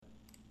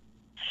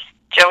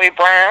Joey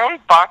Brown,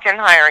 Bakken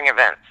Hiring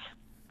Events.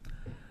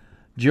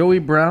 Joey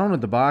Brown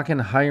with the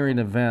Bakken Hiring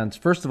Events.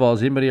 First of all,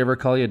 does anybody ever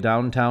call you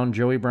Downtown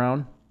Joey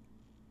Brown?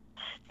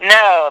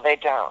 No, they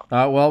don't.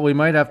 Well, we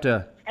might have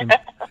to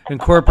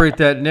incorporate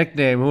that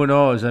nickname. Who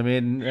knows? I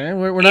mean,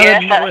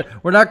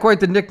 we're not quite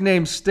the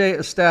nickname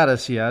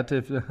status yet.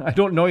 If I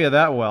don't know you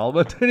that well,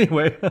 but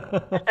anyway,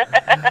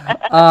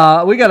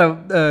 we got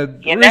a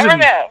you never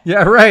know.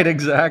 Yeah, right,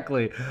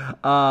 exactly.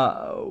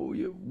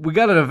 We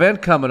got an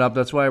event coming up.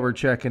 That's why we're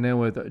checking in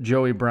with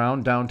Joey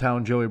Brown,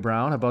 Downtown Joey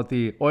Brown, about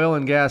the oil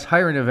and gas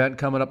hiring event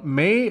coming up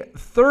May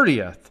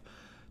 30th,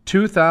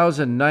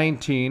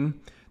 2019.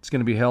 It's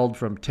going to be held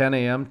from 10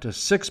 a.m. to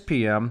 6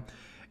 p.m.,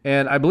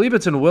 and I believe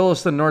it's in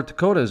Williston, North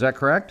Dakota. Is that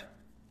correct?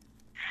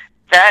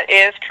 That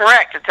is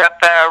correct. It's at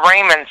the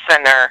Raymond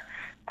Center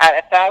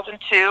at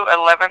 1002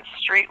 11th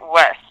Street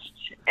West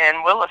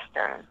in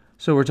Williston.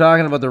 So we're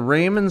talking about the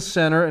Raymond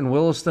Center in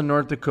Williston,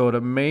 North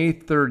Dakota, May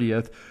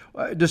 30th.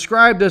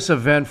 Describe this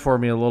event for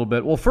me a little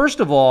bit. Well, first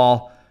of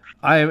all,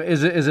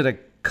 is it a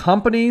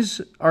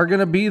companies are going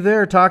to be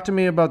there? Talk to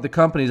me about the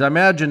companies. I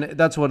imagine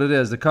that's what it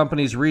is. The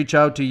companies reach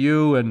out to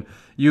you and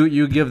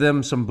you give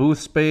them some booth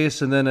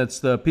space, and then it's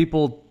the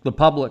people, the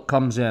public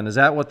comes in. Is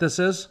that what this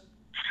is?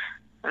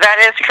 That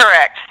is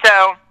correct.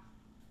 So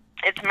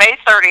it's May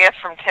 30th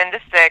from 10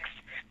 to 6,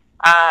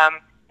 and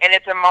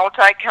it's a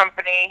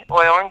multi-company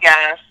oil and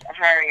gas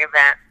hiring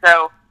event.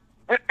 So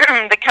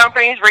the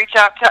companies reach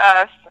out to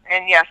us,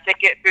 and yes, they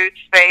get booth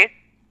space,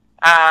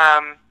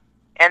 and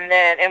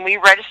we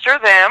register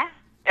them.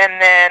 And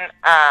then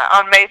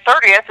on May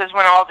 30th is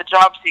when all the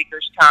job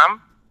seekers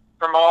come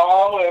from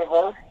all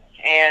over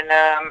and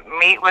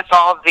meet with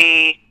all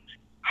the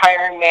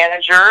hiring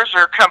managers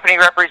or company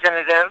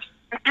representatives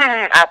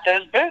at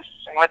those booths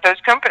and with those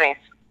companies.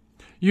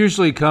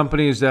 Usually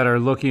companies that are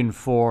looking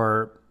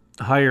for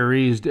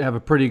hirees have a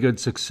pretty good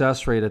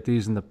success rate at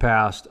these in the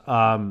past.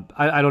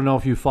 I don't know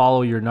if you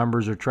follow your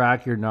numbers or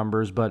track your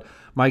numbers, but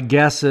my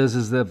guess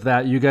is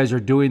that you guys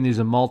are doing these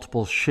in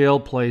multiple shale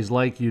plays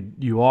like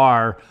you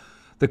are.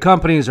 The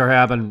companies are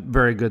having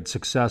very good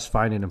success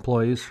finding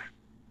employees.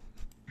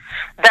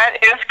 That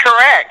is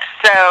correct.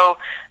 So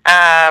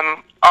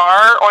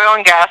our oil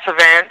and gas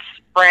events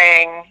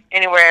bring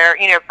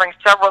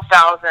several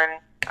thousand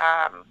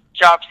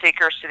job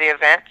seekers to the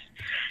event.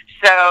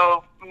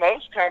 So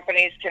most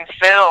companies can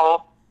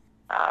fill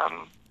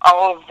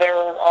all of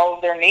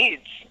their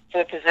needs for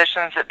the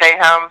positions that they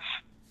have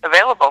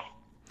available.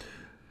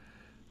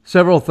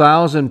 Several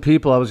thousand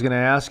people. I was going to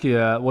ask you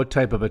what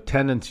type of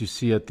attendance you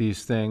see at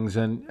these things.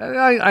 And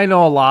I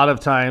know a lot of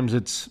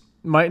times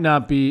might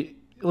not be,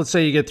 let's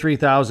say you get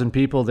 3,000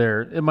 people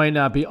there. It might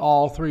not be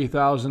all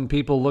 3,000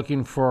 people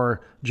looking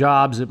for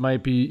jobs. It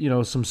might be,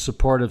 some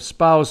supportive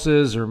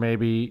spouses or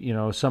maybe,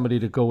 somebody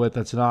to go with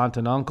that's an aunt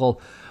and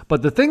uncle.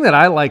 But the thing that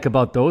I like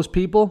about those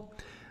people,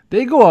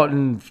 they go out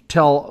and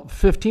tell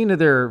 15 of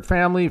their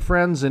family,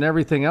 friends, and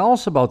everything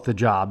else about the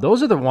job.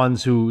 Those are the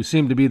ones who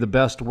seem to be the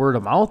best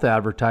word-of-mouth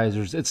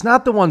advertisers. It's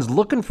not the ones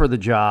looking for the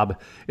job.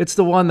 It's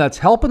the one that's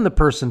helping the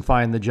person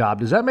find the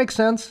job. Does that make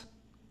sense?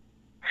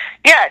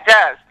 Yeah, it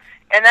does.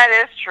 And that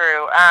is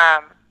true.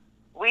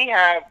 We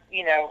have,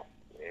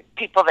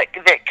 people that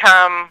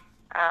come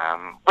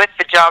with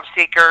the job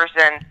seekers,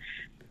 and,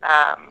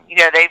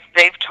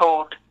 they've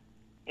told,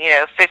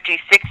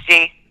 50,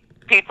 60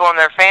 people in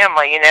their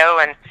family, and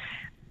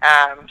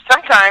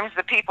sometimes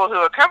the people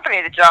who accompany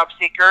the job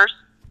seekers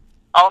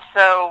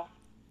also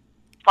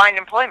find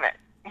employment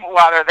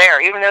while they're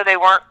there, even though they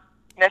weren't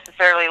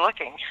necessarily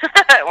looking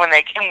when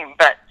they came.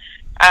 But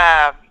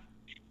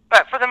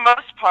for the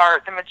most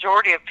part, the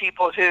majority of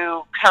people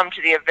who come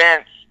to the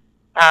events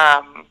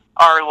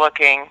are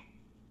looking,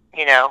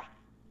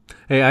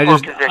 Hey,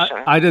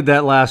 I did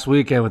that last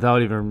weekend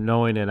without even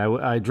knowing it.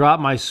 I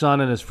dropped my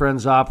son and his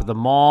friends off at the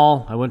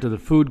mall. I went to the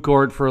food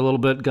court for a little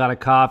bit, got a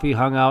coffee,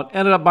 hung out,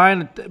 ended up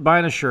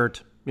buying a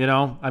shirt.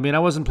 I mean, I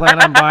wasn't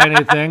planning on buying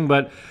anything,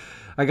 but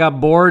I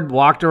got bored,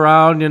 walked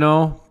around,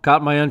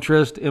 caught my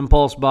interest,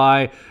 impulse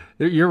buy.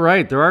 You're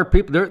right. There are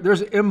people.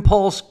 There's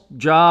impulse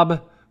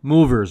job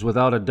movers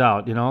without a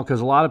doubt. Because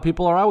a lot of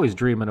people are always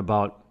dreaming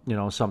about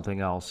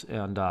something else.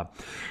 And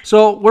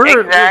so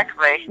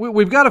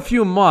we've got a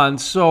few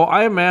months. So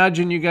I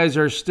imagine you guys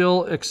are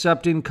still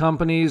accepting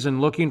companies and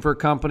looking for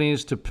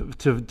companies to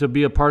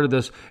be a part of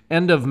this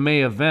end of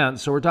May event.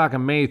 So we're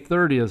talking May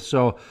 30th.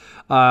 So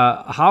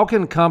how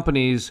can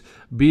companies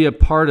be a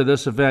part of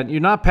this event?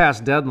 You're not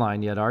past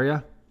deadline yet, are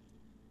you?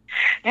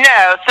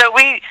 No. So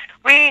we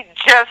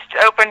just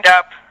opened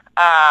up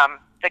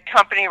the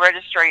company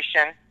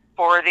registration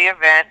for the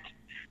event.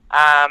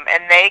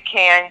 And they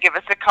can give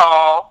us a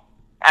call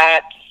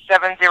at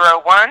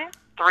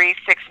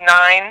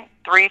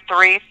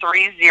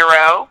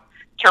 701-369-3330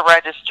 to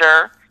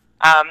register.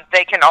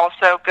 They can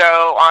also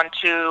go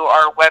onto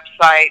our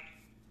website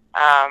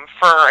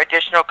for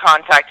additional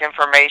contact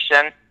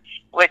information,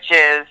 which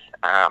is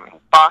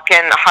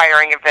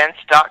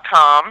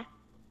BakkenHiringEvents.com,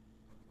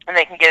 and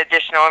they can get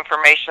additional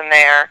information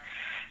there.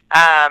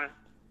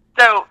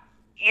 So,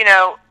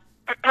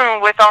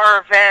 with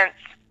our events,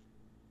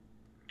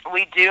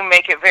 we do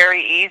make it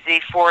very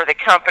easy for the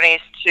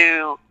companies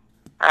to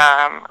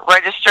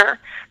register.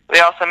 We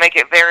also make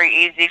it very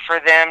easy for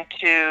them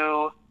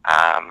to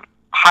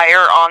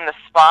hire on the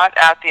spot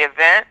at the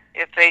event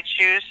if they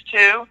choose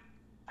to.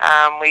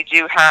 We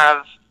do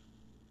have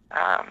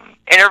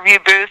interview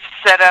booths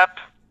set up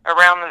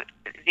around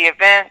the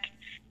event.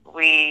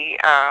 We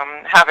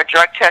have a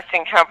drug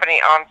testing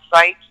company on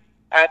site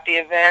at the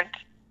event.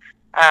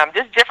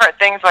 Just different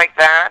things like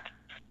that,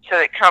 so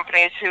that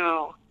companies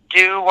who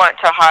do want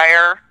to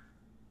hire,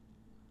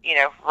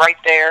 right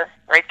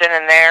then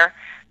and there,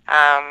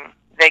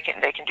 they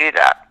can do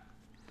that.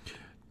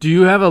 Do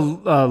you have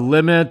a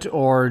limit,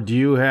 or do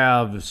you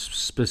have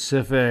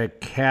specific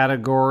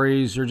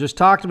categories, or just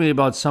talk to me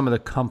about some of the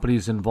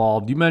companies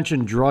involved? You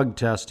mentioned drug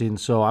testing,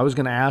 so I was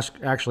going to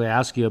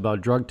ask you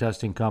about drug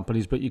testing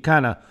companies, but you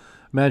kind of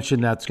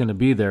mentioned that's going to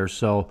be there.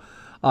 So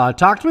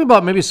talk to me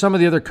about maybe some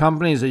of the other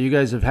companies that you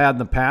guys have had in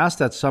the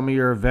past at some of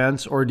your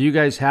events, or do you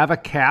guys have a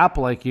cap,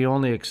 like you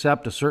only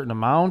accept a certain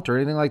amount or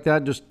anything like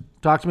that? Just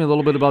talk to me a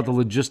little bit about the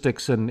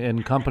logistics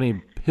and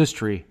company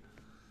history.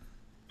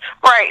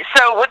 Right.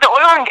 So with the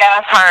oil and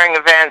gas hiring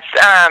events,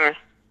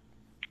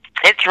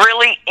 it's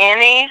really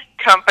any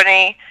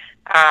company,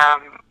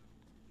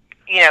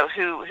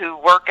 who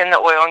work in the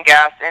oil and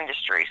gas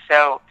industry.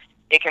 So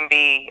it can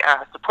be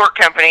support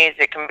companies,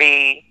 it can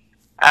be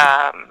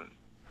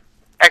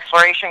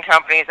exploration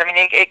companies. I mean,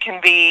 it can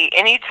be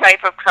any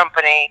type of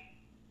company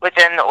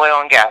within the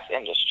oil and gas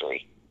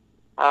industry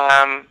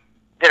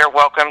that are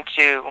welcome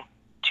to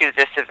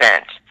this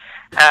event.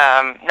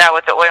 Now,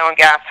 with the oil and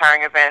gas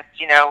hiring events,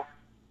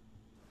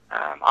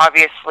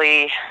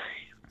 obviously,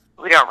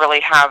 we don't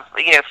really have,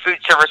 food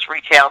service,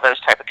 retail, those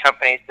type of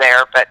companies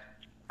there. But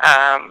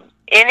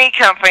any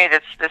company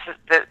that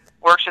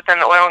works within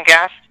the oil and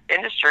gas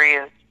industry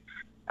is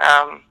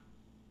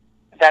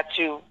that's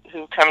who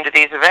come to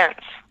these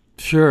events.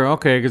 Sure.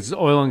 Okay. Because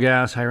oil and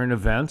gas hiring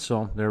events.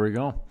 So there we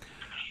go.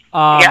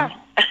 Yeah.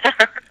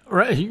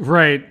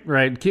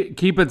 Right.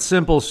 Keep it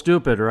simple,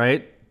 stupid.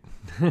 Right.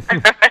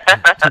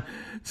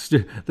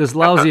 This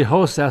lousy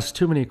host asks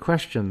too many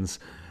questions.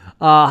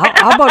 How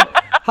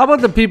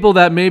about the people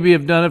that maybe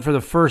have done it for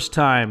the first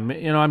time?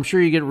 I'm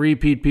sure you get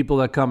repeat people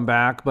that come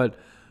back, but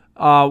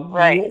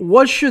right.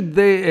 What should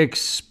they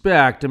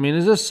expect? I mean,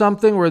 is this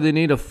something where they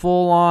need a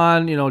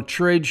full-on,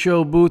 trade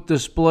show booth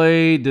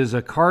display? Does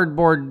a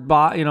cardboard,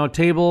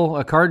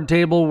 a card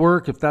table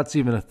work, if that's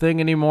even a thing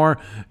anymore?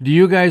 Do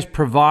you guys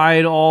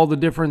provide all the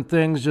different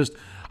things? Just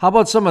how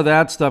about some of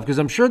that stuff? Because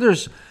I'm sure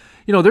there's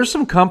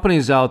some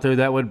companies out there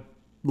that would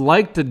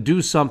like to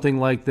do something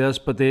like this,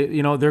 but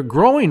they're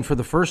growing for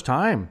the first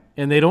time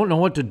and they don't know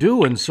what to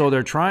do, and so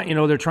they're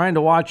trying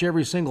to watch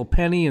every single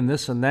penny and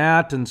this and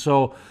that, and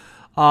so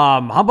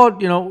how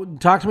about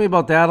talk to me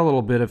about that a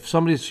little bit. If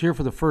somebody's here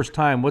for the first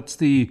time, what's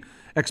the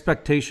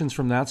expectations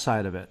from that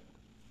side of it?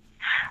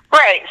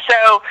 Right.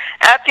 So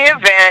at the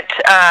event,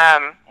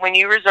 when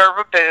you reserve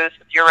a booth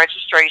with your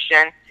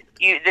registration,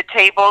 the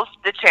tables,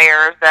 the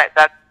chairs,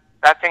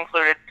 that's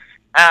included.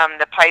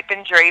 The pipe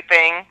and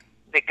draping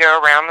that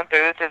go around the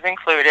booth is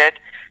included.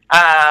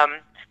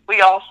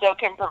 We also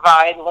can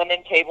provide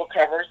linen table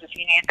covers if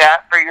you need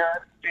that for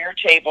your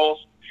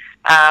tables.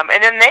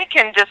 And then they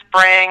can just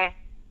bring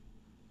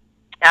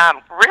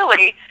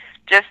really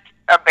just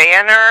a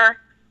banner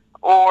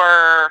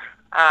or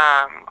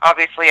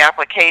obviously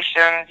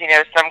applications.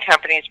 Some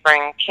companies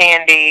bring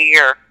candy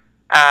or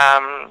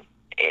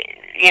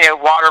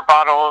water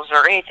bottles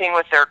or anything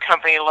with their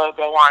company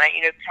logo on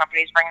it.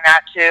 Companies bring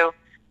that too.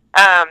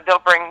 They'll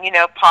bring,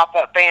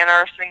 pop-up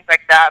banners, things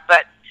like that.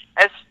 But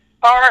as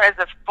far as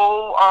a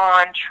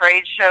full-on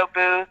trade show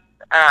booth,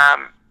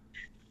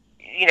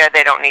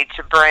 they don't need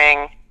to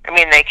bring,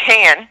 they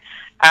can,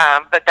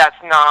 but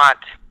that's not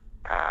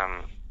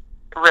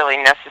really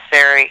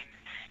necessary,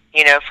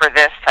 for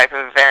this type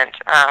of event.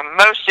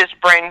 Most just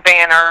bring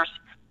banners,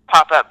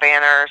 pop-up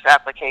banners,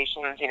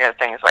 applications,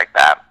 things like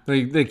that.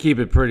 They keep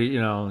it pretty,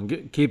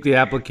 keep the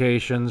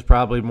applications,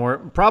 probably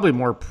more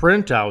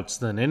printouts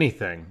than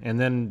anything, and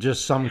then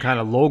just some kind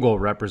of logo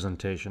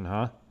representation,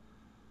 huh?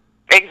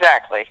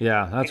 Exactly.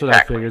 Yeah, that's what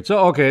I figured. So,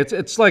 okay,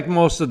 it's like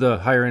most of the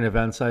hiring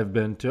events I've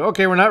been to.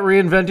 Okay, we're not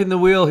reinventing the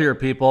wheel here,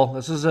 people.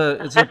 It's a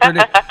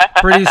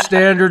pretty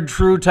standard,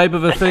 true type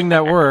of a thing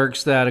that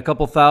works that a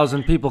couple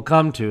thousand people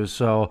come to.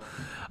 So,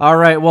 all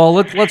right, well,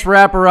 let's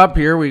wrap her up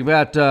here. We've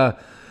got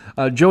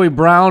Joie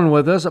Brown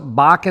with us,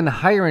 Basin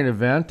hiring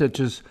event,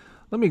 which is,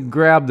 let me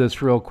grab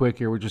this real quick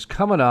here, which is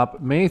coming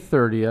up May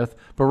 30th.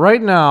 But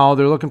right now,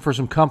 they're looking for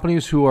some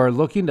companies who are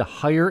looking to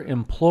hire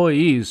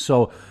employees.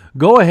 So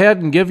go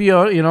ahead and give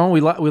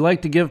we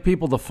like to give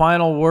people the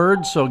final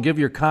word. So give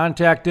your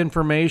contact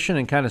information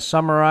and kind of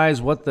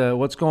summarize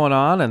what's going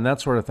on and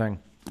that sort of thing.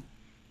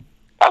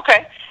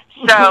 Okay.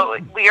 So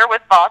we are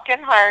with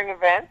Basin hiring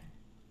event.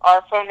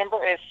 Our phone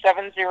number is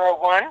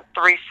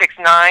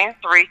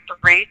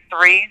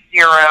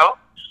 701-369-3330.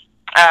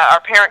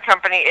 Our parent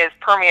company is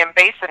Permian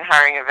Basin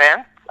Hiring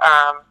Events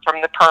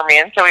from the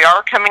Permian. So we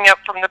are coming up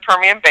from the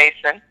Permian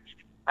Basin.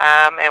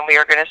 and we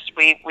are going to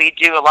we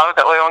do a lot of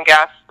the oil and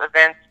gas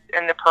events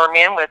in the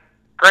Permian with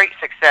great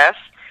success.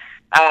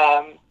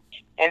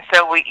 And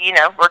so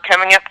we're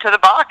coming up to the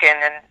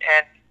Bakken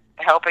and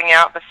helping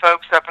out the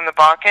folks up in the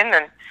Bakken,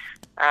 and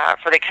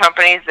for the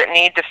companies that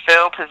need to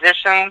fill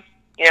positions,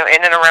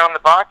 in and around the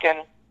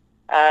Bakken.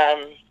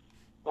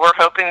 We're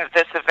hoping that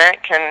this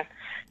event can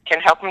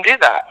help them do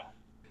that.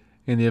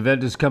 And the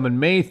event is coming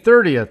May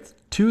 30th,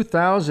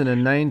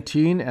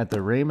 2019 at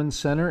the Raymond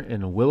Center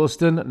in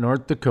Williston,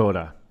 North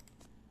Dakota.